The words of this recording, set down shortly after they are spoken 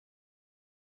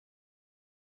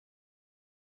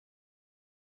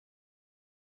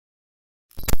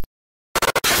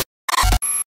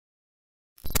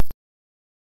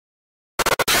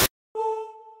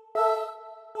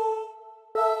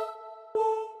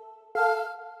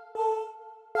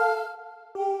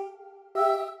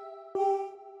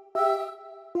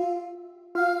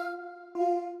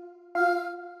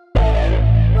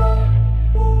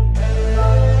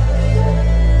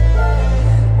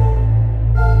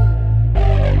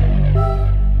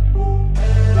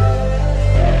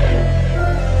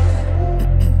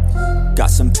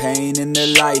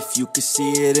life, you can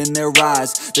see it in their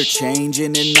eyes. They're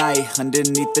changing at night,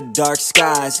 underneath the dark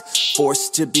skies,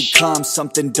 forced to become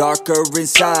something darker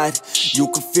inside. You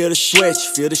can feel the switch,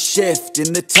 feel the shift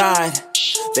in the tide.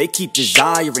 They keep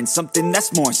desiring something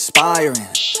that's more inspiring.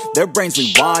 Their brains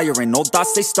rewiring, old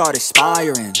thoughts they start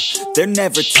expiring. They're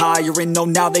never tiring, no,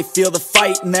 now they feel the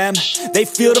fight in them. They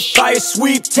feel the fire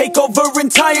sweep, take over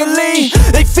entirely.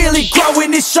 They feel it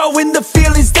growing, it's showing the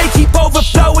feelings. They keep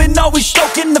overflowing, always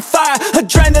stoking the fire.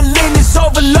 Adrenaline is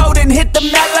overloading, hit the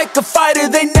mat like a fighter.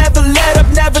 They never let up,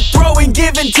 never throwing,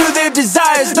 giving to their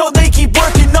desires. No, they keep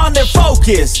working on their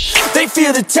focus. They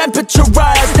feel the temperature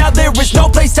rise, now there is no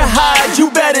place to hide. You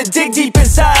better dig deep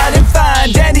inside and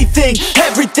find anything,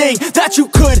 everything that you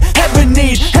could ever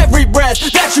need. Every breath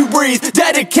that you breathe,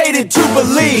 dedicated to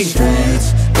believe.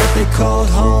 Streets that they called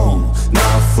home,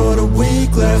 not for the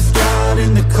weak, left out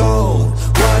in the cold.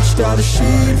 Watched all the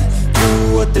sheep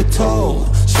do what they're told,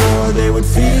 swore they would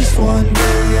feast one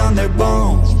day on their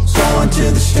bones. Going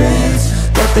to the streets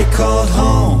that they called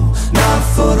home, not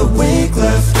for the weak,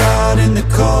 left out in the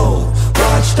cold.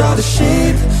 Watched all the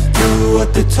sheep do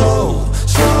what they're told,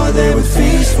 swore they would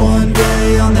feast one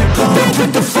day on their bones. They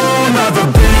took the form of a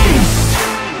beast.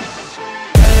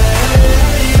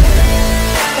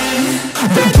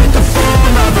 They took the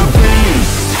form of a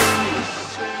beast.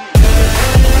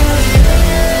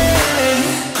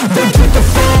 They took the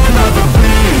form of a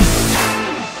beast.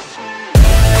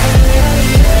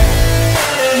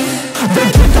 They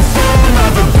took the form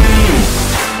of a beast.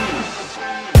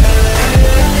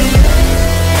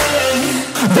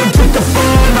 They took the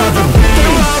form of a beast.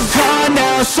 They're all gone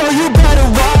now, so you better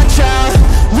watch out.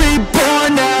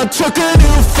 Reborn now, took a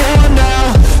new form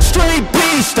now. Straight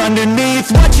beast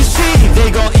underneath what you see. They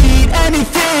gon' eat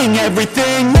anything,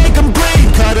 everything, make them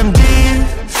bleed, cut them deep.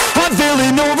 A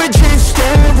villain origin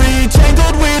story,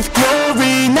 tangled with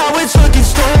glory, now it's looking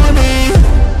stormy.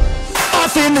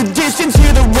 Off in the distance,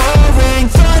 hear the roaring,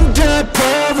 thunder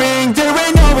pouring, there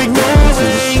ain't no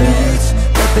ignoring. Streets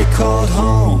that they called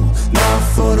home, not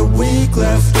for the weak,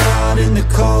 left out in the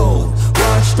cold.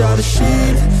 Watched all the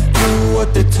sheep do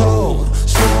what they're told,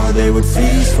 swore they would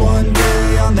feast one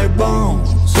day on their bones.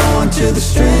 Going to the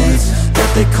streets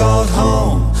that they called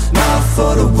home, not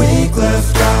for the weak,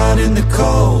 left out in the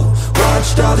cold.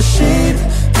 Watched all the sheep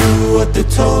do what they're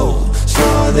told,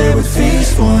 swore they would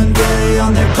feast one day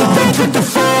on their bones. They took the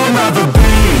form of a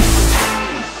beast.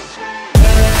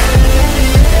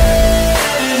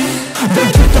 They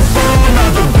took the form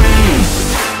of a beast.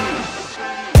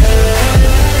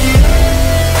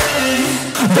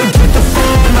 They took the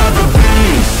form of a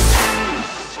beast.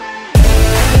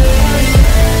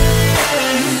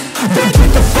 They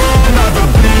took the form of a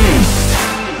beast.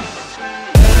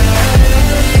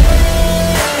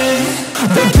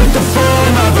 They took the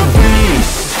form of a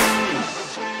beast.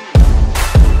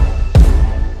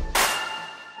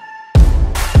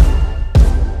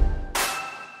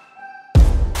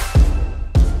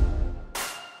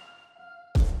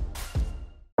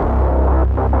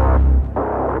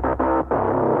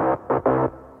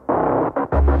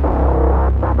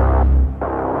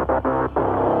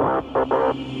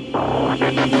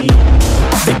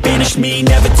 They banished me,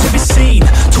 never to be seen,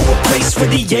 to a place where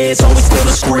the air's always filled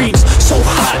with screams. So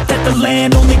hot that the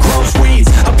land only grows weeds,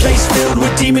 a place filled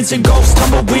with demons and ghost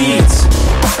tumbleweeds.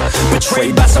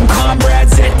 Betrayed by some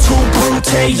comrades, et tu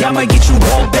brute, I'ma get you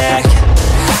all back.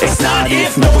 It's not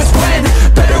if, no it's when.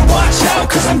 Better watch out,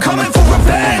 cause I'm coming for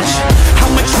revenge.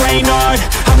 I'ma train hard,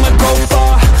 I'ma go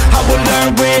far, I will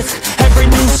learn with every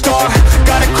new scar.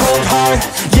 Got a cold heart,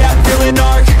 yeah, feeling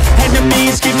arc.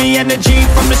 Enemies give me energy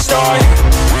from the start.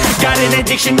 Got an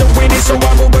addiction to winning, so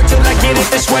I will work till I get it.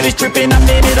 The sweat is dripping, I'm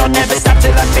in it, I'll never stop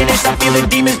till I finish. I'm feeling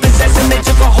demons possessing, they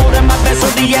took a hold of my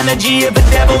vessel. The energy of a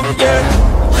devil, yeah.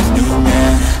 A new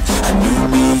man, a new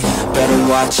me. Better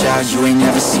watch out, you ain't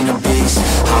never seen a beast.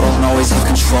 I don't always have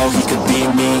control, he could be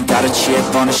me. Got a chip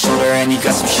on his shoulder and he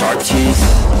got some sharp teeth.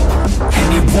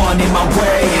 Anyone in my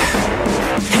way,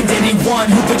 and anyone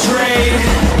who betrayed,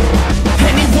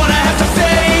 anyone I have to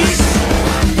face,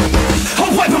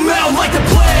 I'll wipe them out like the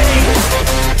plague.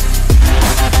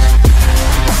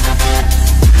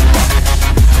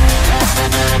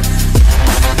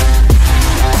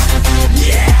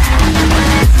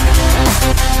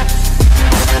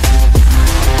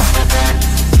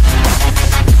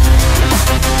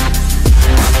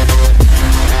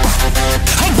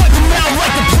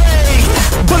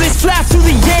 Fly through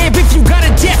the air, if you got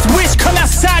a death wish, come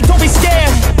outside, don't be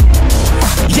scared.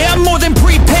 Yeah, I'm more than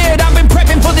prepared, I've been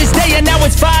prepping for this day and now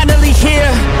it's finally here.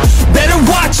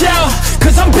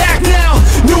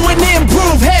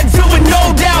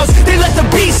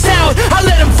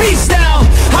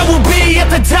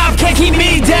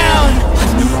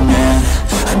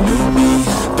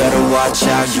 watch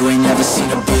out, you ain't never seen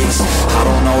a beast. I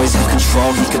don't always have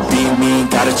control, he could be me.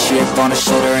 Got a chip on his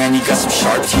shoulder and he got some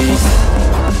sharp teeth.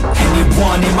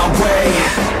 Anyone in my way,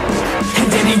 and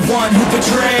anyone who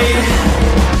betrayed,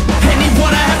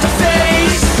 anyone I have to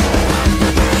face,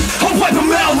 I'll wipe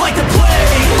them out like the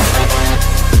plague.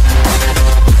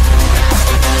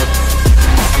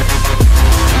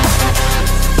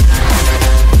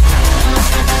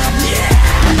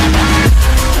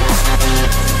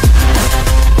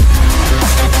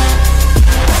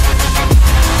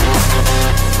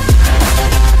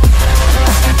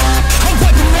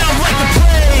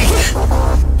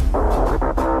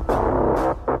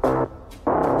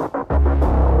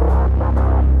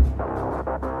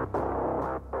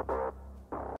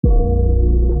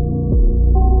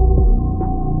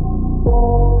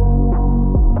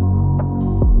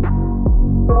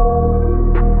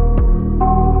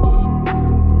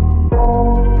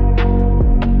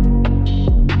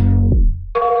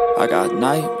 I got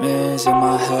nightmares in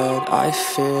my head, I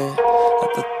fear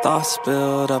that the thoughts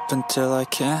build up until I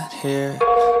can't hear,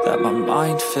 that my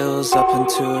mind fills up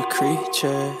into a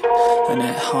creature, and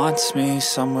it haunts me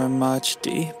somewhere much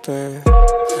deeper.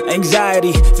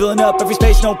 Anxiety, filling up every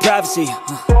space, no privacy.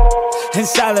 And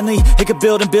silently, it could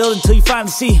build and build until you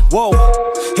finally see, whoa,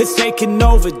 it's taking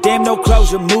over, damn no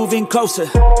closure, moving closer.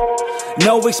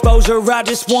 No exposure, I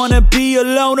just wanna be a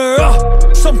loner.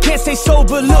 Some can't stay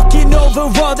sober, looking over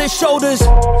all their shoulders,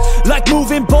 like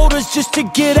moving boulders just to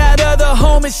get out of the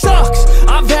home. It sucks,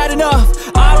 I've had enough,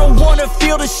 I don't wanna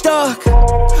feel the stuck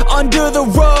under the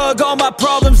rug, all my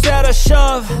problems that I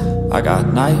shove. I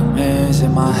got nightmares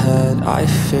in my head, I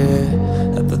fear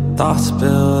that the thoughts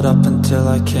build up until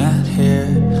I can't hear,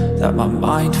 that my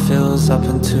mind fills up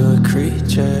into a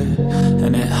creature,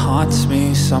 and it haunts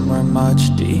me somewhere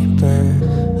much deeper.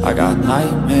 I got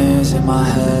nightmares in my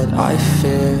head, I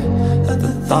fear that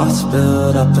the thoughts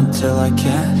build up until I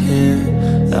can't hear,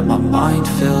 that my mind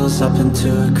fills up into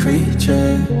a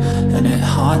creature, and it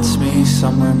haunts me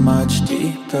somewhere much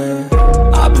deeper.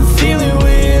 I've been feeling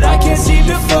weird, I can't seem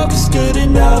to focus good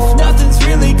enough. Nothing's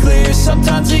really clear,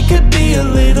 sometimes it could be a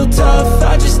little tough.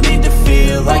 I just need to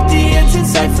feel like the end's in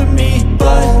sight for me,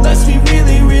 but let's be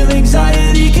really real,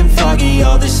 anxiety can foggy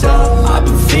all this stuff. I've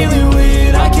been feeling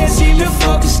weird, I can't seem to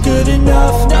focus good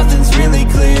enough. Nothing's really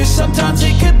clear, sometimes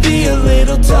it could be a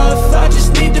little tough. I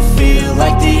just need to feel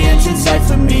like the end's in sight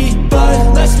for me,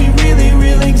 but let's be really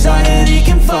real, anxiety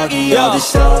can foggy all this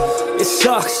stuff. It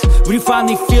sucks when you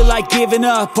finally feel like giving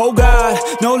up. Oh God,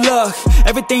 no luck,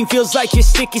 everything feels like you're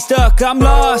sticky stuck. I'm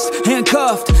lost,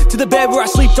 handcuffed to the bed where I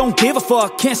sleep, don't give a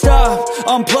fuck. Can't stop,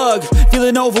 unplug,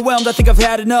 feeling overwhelmed, I think I've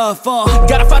had enough.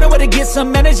 Gotta find a way to get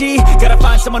some energy, gotta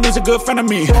find someone who's a good friend of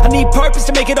me. I need purpose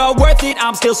to make it all worth it,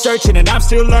 I'm still searching and I'm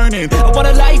still learning. I want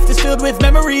a life that's filled with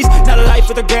memories, not a life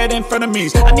with regret in front of me.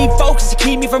 I need focus to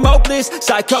keep me from hopeless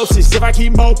psychosis if I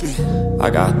keep moping. I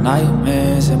got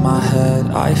nightmares in my head,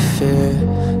 I fear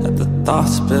that the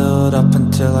thoughts build up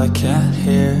until I can't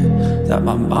hear, that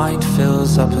my mind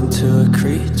fills up into a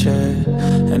creature,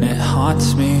 and it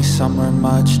haunts me somewhere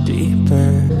much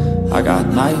deeper. I got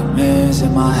nightmares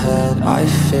in my head, I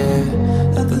fear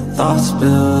that the thoughts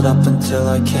build up until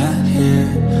I can't hear,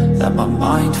 that my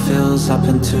mind fills up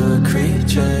into a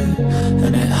creature,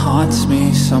 and it haunts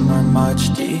me somewhere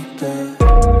much deeper.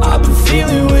 I've been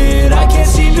feeling weird, I can't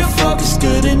seem to focus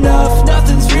good enough.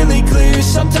 Nothing's really clear,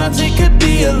 sometimes it could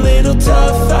be a little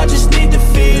tough. I just need to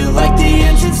feel like the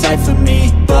end's in sight for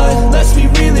me, but let's be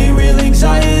really real,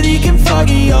 anxiety can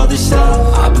foggy all this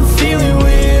stuff. I've been feeling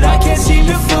weird, I can't seem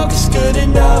to focus good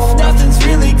enough. Nothing's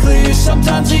really clear,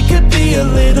 sometimes it could be a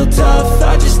little tough.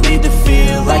 I just need to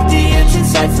feel like the end's in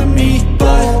sight for me,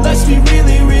 but let's be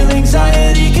really real,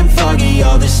 anxiety can foggy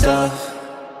all this stuff.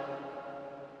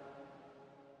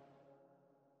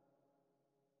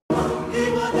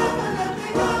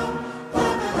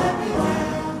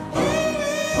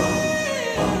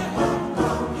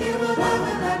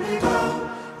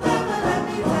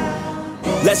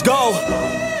 Let's go.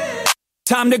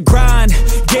 Time to grind,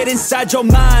 get inside your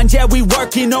mind. Yeah, we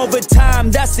working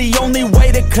overtime, that's the only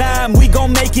way to climb. We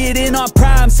gon' make it in our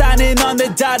prime, signing on the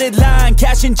dotted line,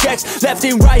 cashing checks left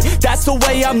and right, that's the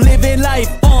way I'm living life.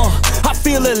 I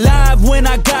feel alive when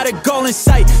I got a goal in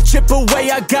sight. Chip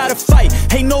away, I gotta fight,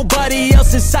 ain't nobody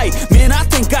else in sight. Man, I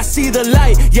think I see the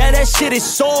light, yeah, that shit is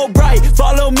so bright.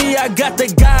 Follow me, I got the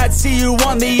guide, see you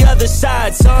on the other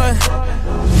side, son.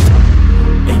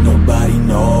 Ain't nobody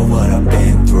know what I've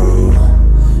been through,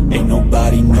 ain't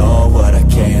nobody know what I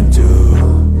can do.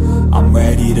 I'm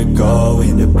ready to go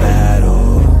into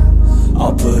battle,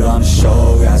 I'll put on a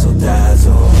show, razzle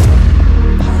dazzle.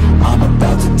 I'm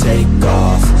about to take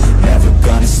off, never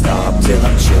gonna stop till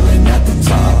I'm chilling at the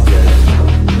top, yeah.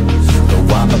 No,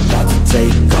 I'm about to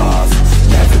take off,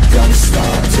 never gonna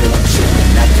stop till I'm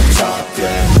chilling at the top,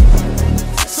 yeah.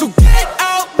 So get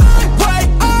out my way,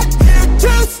 I'm here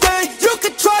to stay. You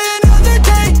could try another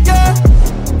day, yeah.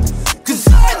 Cause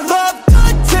I love the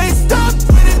taste of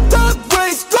winning the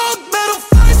race. Gold medal,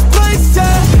 first place,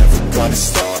 yeah. Never gonna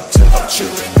stop till I'm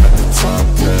chilling at the top,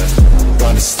 yeah.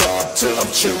 Gonna stop till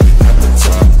I'm chilling at the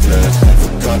top, yeah. Never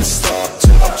gonna stop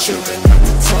till I'm chilling at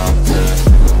the top,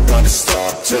 yeah. Gonna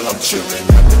stop till I'm chilling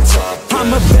at the top, yeah.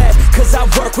 I'm a vet, cause I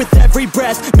work with every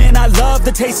breath. Man, I love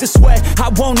the taste of sweat, I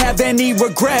won't have any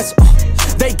regrets.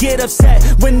 They get upset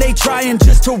when they trying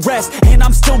just to rest, and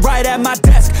I'm still right at my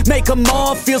desk, make them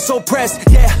all feel so pressed.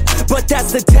 Yeah, but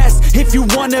that's the test. If you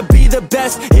wanna be the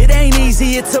best, it ain't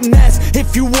easy, it's a mess.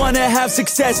 If you wanna have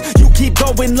success, you keep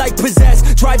going like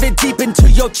possessed. Drive it deep into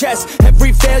your chest.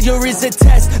 Every failure is a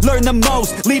test. Learn the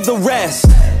most, leave the rest.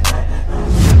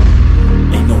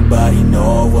 Ain't nobody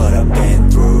know what I've been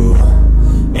through.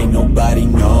 Ain't nobody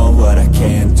know what I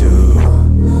can do.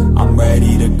 I'm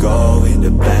ready to go into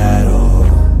battle.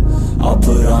 I'll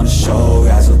put on a show,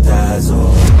 razzle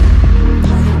dazzle.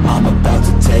 I'm about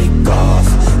to take off,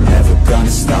 never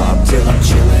gonna stop till I'm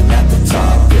chilling at the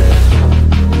top, yeah.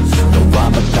 No,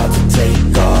 I'm about to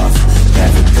take off,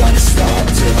 never gonna stop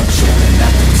till I'm chilling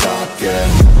at the top, yeah.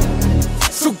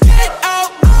 So get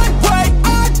out my way,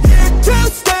 I'm here to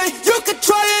stay. You could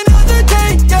try another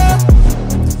day, yeah.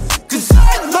 Cause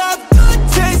I love the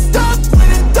taste of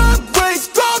winning the race.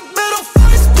 Gold medal,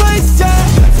 first place, yeah.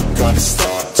 Never gonna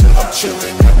stop till I'm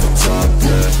chilling at the top,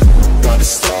 yeah. Gonna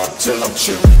stop till I'm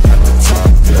chilling at the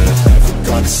top, yeah. Never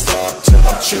gonna stop till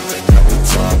I'm chilling at the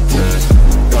top,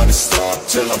 yeah. Gonna stop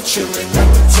till I'm chilling at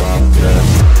the top, yeah.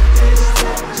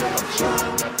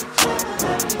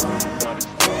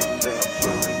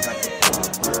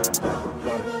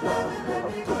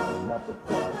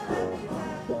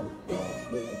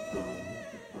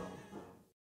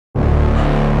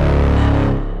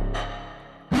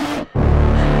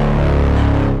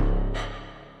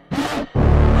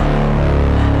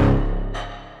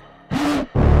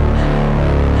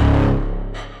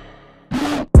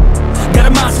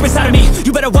 Inside of me,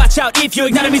 you better watch out if you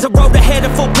ignite me's a road ahead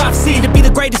of full prophecy. To be the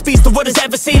greatest beast the world has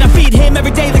ever seen. I feed him every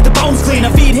day like the bones clean.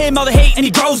 I feed him all the hate and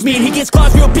he grows me, and he gets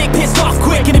claws real big, pissed off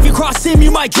quick. And if you cross him,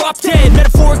 you might drop dead.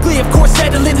 Metaphorically, of course,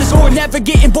 settling the score. Never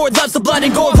getting bored, loves the blood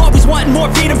and gore. Always wanting more,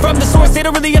 feeding from the source. They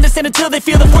don't really understand until they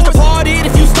feel the force departed.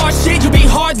 If you start shit, you'll be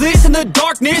heartless in the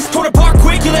darkness. Torn apart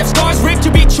quick, you left scars ripped.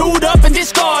 You'll be chewed up and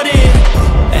discarded.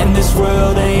 And this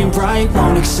world ain't right,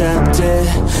 won't accept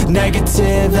it.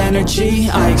 Negative energy,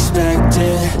 I expect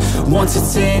it. Once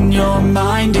it's in your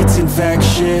mind, it's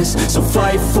infectious. So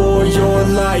fight for your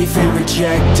life and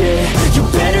reject it. You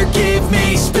better give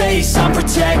me space, I'm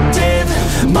protective.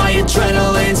 My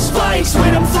adrenaline spikes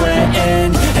when I'm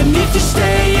threatened. And if you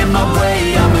stay in my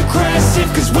way, I'm aggressive.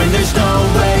 Cause when there's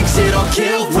no exit, I'll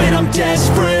kill when I'm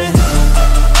desperate.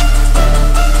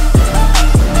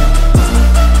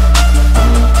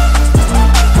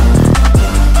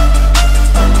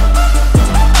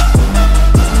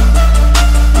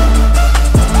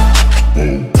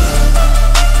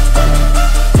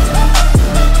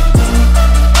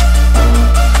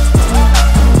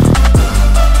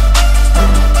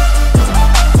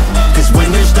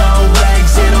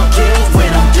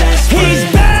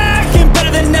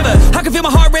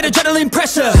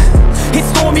 Pressure, it's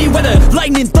stormy weather,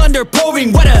 lightning, thunder,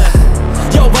 pouring weather.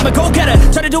 Yo, I'm a go-getter,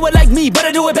 try to do it like me, but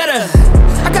I do it better.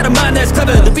 I got a mind that's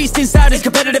clever, the beast inside is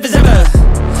competitive as ever.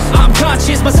 I'm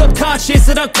conscious, my subconscious,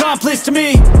 an accomplice to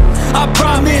me. I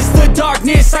promise the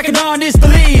darkness, I can honest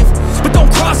believe. But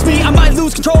don't cross me, I might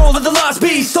lose control of the lost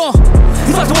beast.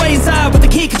 He's locked away inside with the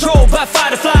key controlled by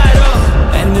fight or flight.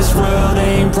 And this world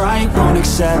ain't right, won't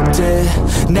accept it.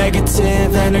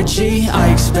 Negative energy,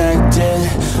 I expect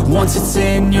it. Once it's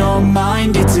in your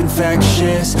mind, it's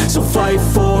infectious. So fight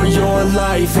for your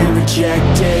life and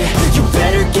reject it. You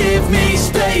better give me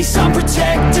space, I'm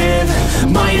protective.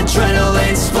 My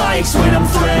adrenaline spikes when I'm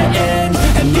threatened.